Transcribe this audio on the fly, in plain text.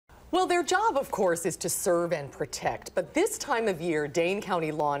Well, their job, of course, is to serve and protect. But this time of year, Dane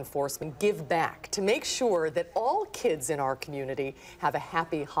County law enforcement give back to make sure that all kids in our community have a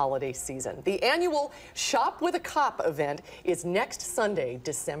happy holiday season. The annual Shop with a Cop event is next Sunday,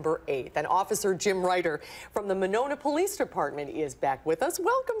 December 8th. And Officer Jim Ryder from the Monona Police Department is back with us.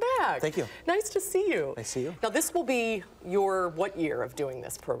 Welcome back. Thank you. Nice to see you. Nice to see you. Now, this will be your what year of doing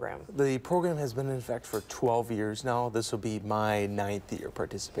this program? The program has been in effect for 12 years now. This will be my 9th year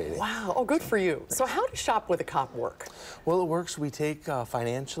participating. Wow. Oh, good for you. So how does Shop with a Cop work? Well, it works. We take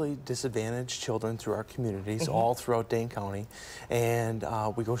financially disadvantaged children through our communities all throughout Dane County, and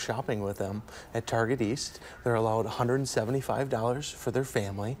we go shopping with them at Target East. They're allowed $175 for their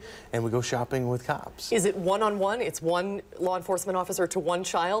family, and we go shopping with cops. Is it one-on-one? It's one law enforcement officer to one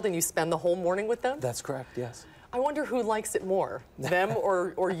child, and you spend the whole morning with them? That's correct, yes. I wonder who likes it more, them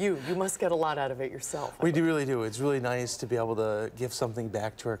or you. You must get a lot out of it yourself. We really do. It's really nice to be able to give something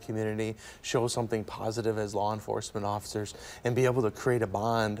back to our community, show something positive as law enforcement officers, and be able to create a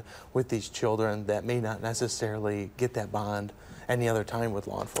bond with these children that may not necessarily get that bond any other time with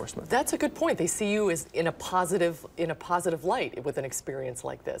law enforcement. That's a good point. They see you as in a positive light with an experience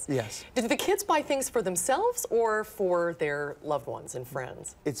like this. Yes. Did the kids buy things for themselves or for their loved ones and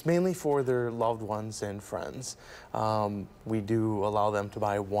friends? It's mainly for their loved ones and friends. We do allow them to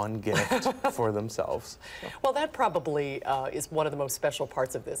buy one gift for themselves. So. Well, that probably is one of the most special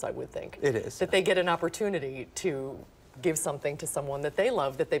parts of this, I would think. It is. That they get an opportunity to give something to someone that they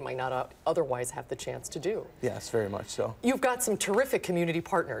love that they might not otherwise have the chance to do. Yes, very much so. You've got some terrific community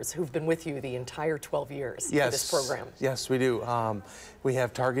partners who've been with you the entire 12 years for this program. Yes, we do. We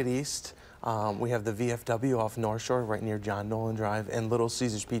have Target East. We have the VFW off North Shore, right near John Nolan Drive, and Little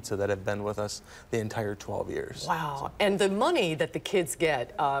Caesars Pizza that have been with us the entire 12 years. Wow. So. And the money that the kids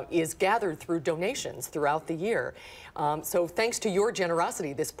get is gathered through donations throughout the year. So thanks to your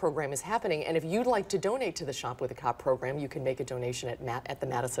generosity, this program is happening. And if you'd like to donate to the Shop with a Cop program, you can make a donation at the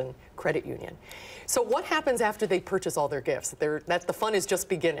Madison Credit Union. So what happens after they purchase all their gifts? The fun is just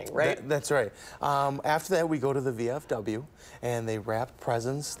beginning, right? That's right. After that, we go to the VFW, and they wrap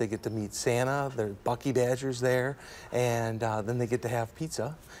presents. They get to meet Santa, there's Bucky Badgers there, and then they get to have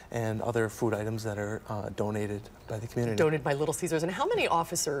pizza and other food items that are donated by the community. Donated by Little Caesars. And how many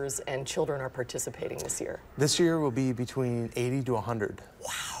officers and children are participating this year? This year will be between 80 to 100.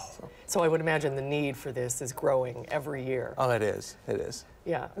 Wow. So I would imagine the need for this is growing every year. Oh, it is. It is.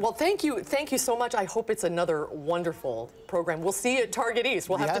 Yeah. Well, thank you so much. I hope it's another wonderful program. We'll see you at Target East.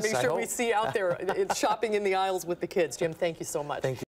 We'll have to make sure we see you out there shopping in the aisles with the kids. Jim, thank you so much. Thank you.